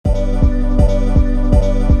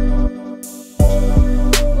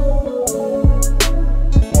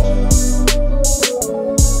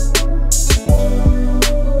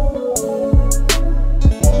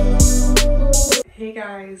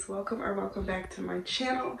welcome back to my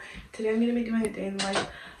channel. Today I'm going to be doing a day in the life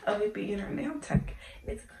of a beginner nail tech.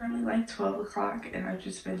 It's currently like 12 o'clock and I've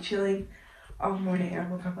just been chilling all morning. I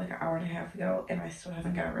woke up like an hour and a half ago and I still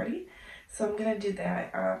haven't got ready. So I'm going to do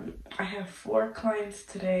that. I have 4 clients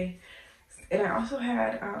today and I also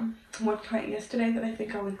had one client yesterday that I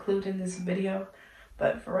think I'll include in this video.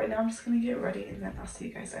 But for right now I'm just going to get ready and then I'll see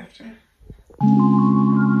you guys after.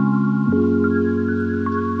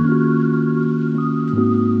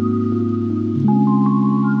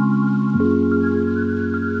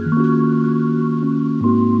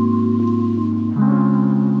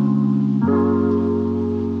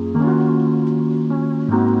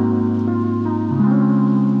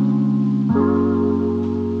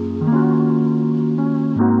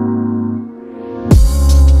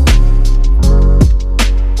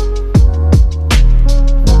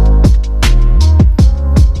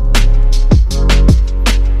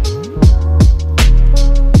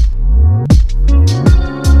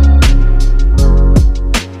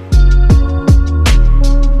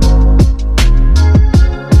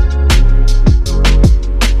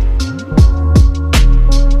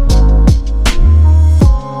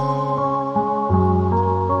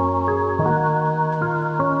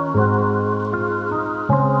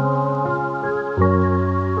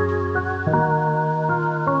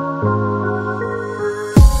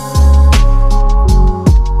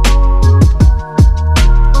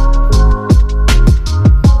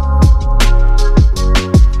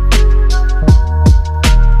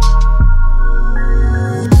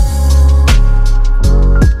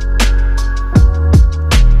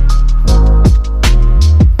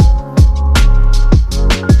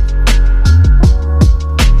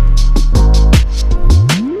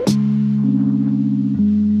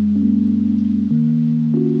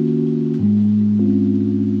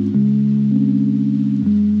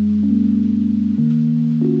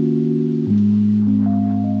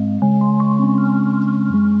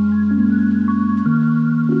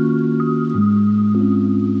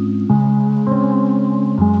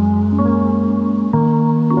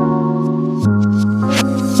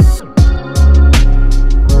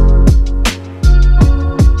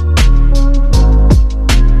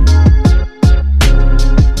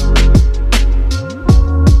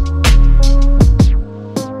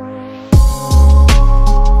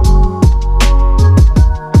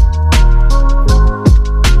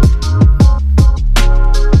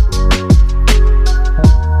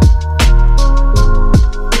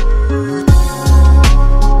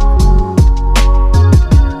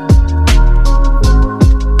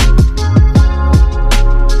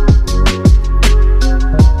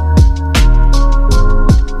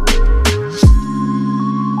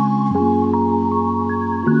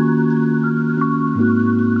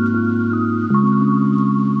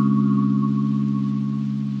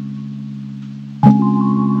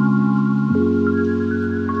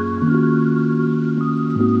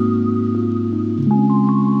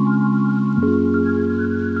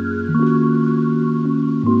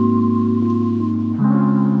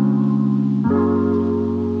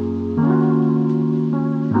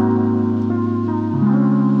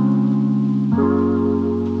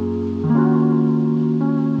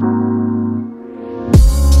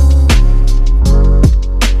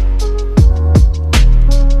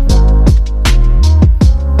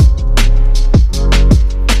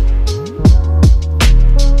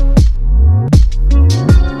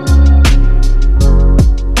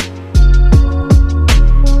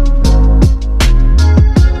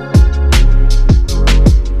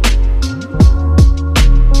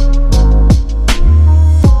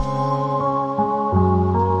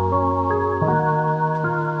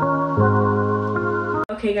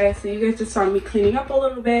 Okay guys, so you guys just saw me cleaning up a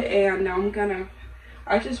little bit and now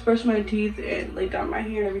I just brushed my teeth and laid down my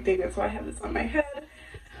hair and everything. That's why I have this on my head.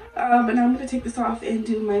 And now I'm gonna take this off and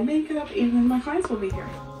do my makeup and then my clients will be here.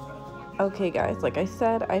 Okay guys, like I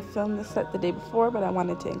said, I filmed this set the day before, but I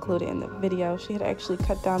wanted to include it in the video. She had actually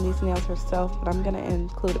cut down these nails herself, but I'm gonna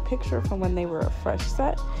include a picture from when they were a fresh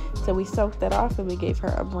set. So we soaked that off and we gave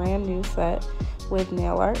her a brand new set with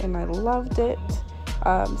nail art and I loved it.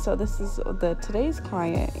 So this is today's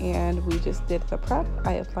client and we just did the prep.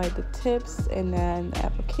 I applied the tips and then the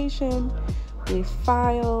application. We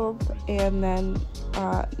filed and then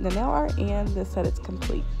the nail art and the set is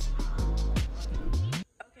complete.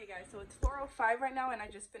 Okay guys, so it's 4:05 right now and I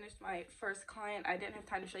just finished my first client. I didn't have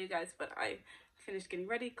time to show you guys, but I finished getting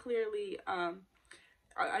ready clearly.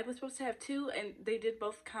 I was supposed to have 2 and they did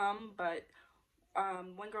both come, but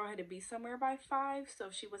one girl had to be somewhere by 5, so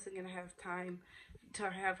she wasn't gonna have time to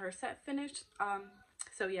have her set finished.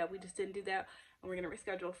 So yeah, we just didn't do that and we're gonna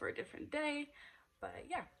reschedule for a different day. But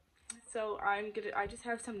yeah, So I just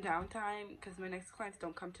have some downtime because my next clients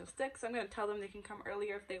don't come till 6. So I'm gonna tell them they can come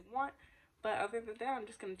earlier if they want. But other than that, I'm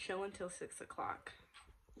just gonna chill until 6 o'clock.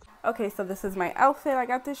 Okay, so this is my outfit. I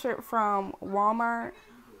got this shirt from Walmart.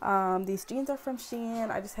 These jeans are from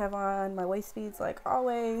Shein. I just have on my waist beads like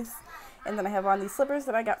always. And then I have on these slippers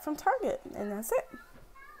that I got from Target. And that's it.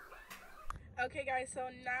 Okay guys, so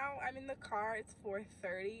now I'm in the car. It's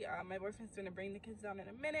 4:30. My boyfriend's gonna bring the kids down in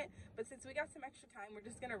a minute. But since we got some extra time, we're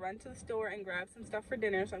just gonna run to the store and grab some stuff for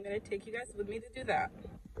dinner. So I'm gonna take you guys with me to do that.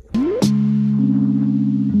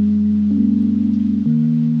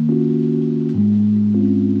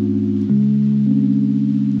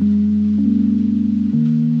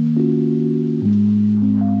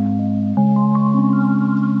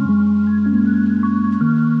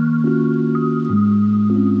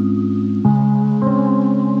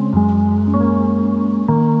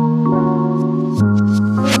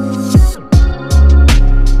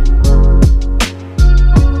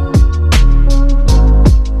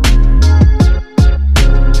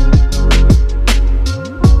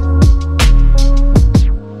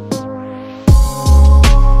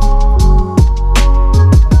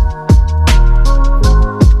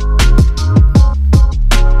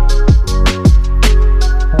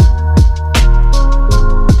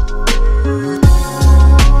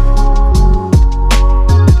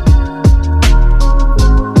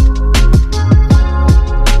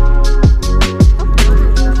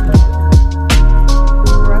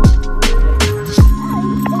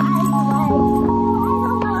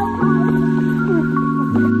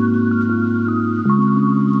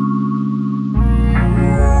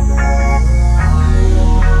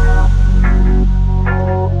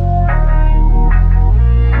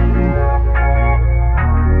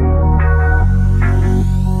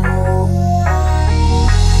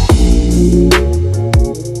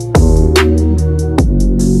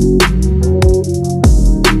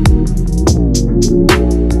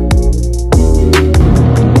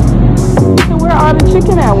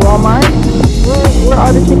 Chicken at Walmart. Where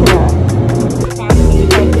are the chicken at?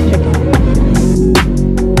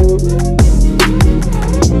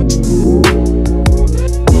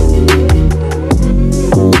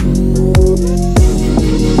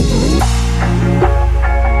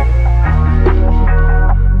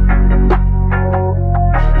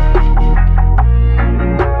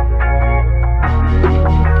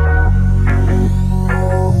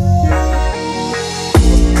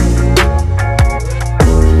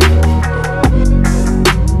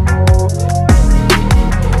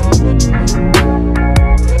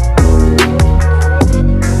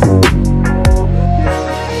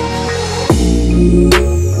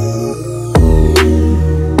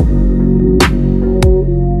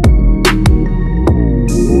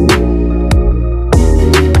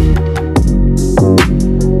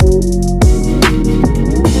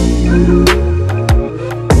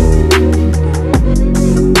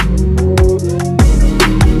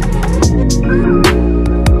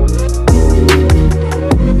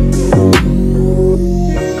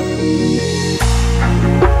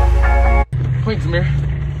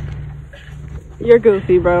 You're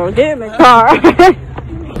goofy, bro. Get in the car.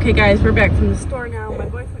 Okay, guys, we're back from the store now. My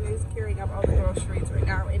boyfriend is carrying up all the groceries right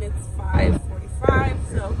now, and it's 5:45,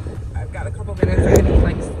 so I've got a couple minutes. I'm gonna eat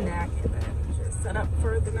like a snack and then just set up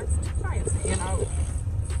for the next two clients. And I'll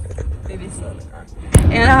maybe slow in the car.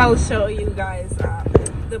 And I'll show you guys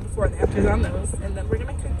the before and afters on those, and then we're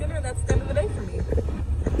gonna cook dinner. That's the end of the day for me.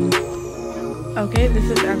 Okay, this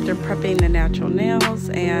is after prepping the natural nails,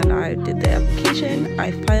 and I did the application,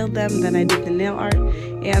 I filed them, then I did the nail art,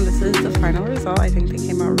 and this is the final result. I think they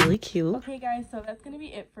came out really cute. Okay guys, so that's going to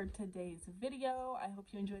be it for today's video. I hope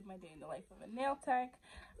you enjoyed my day in the life of a nail tech.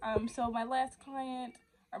 So my last client,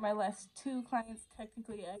 or my last two clients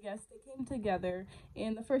technically, I guess, they came together,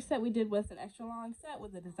 and the first set we did was an extra long set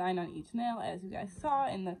with a design on each nail, as you guys saw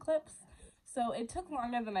in the clips. So it took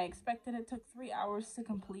longer than I expected. It took 3 hours to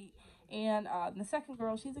complete. And the second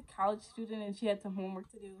girl, she's a college student and she had some homework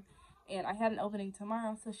to do. And I had an opening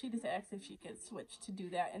tomorrow, so she just asked if she could switch to do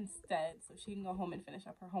that instead so she can go home and finish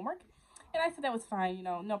up her homework. And I said that was fine, you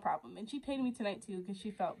know, no problem. And she paid me tonight too because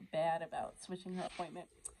she felt bad about switching her appointment.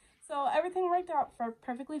 So everything worked out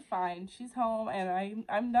perfectly fine. She's home and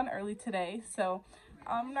I'm done early today. So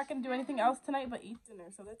I'm not going to do anything else tonight but eat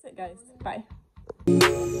dinner. So that's it, guys. Bye.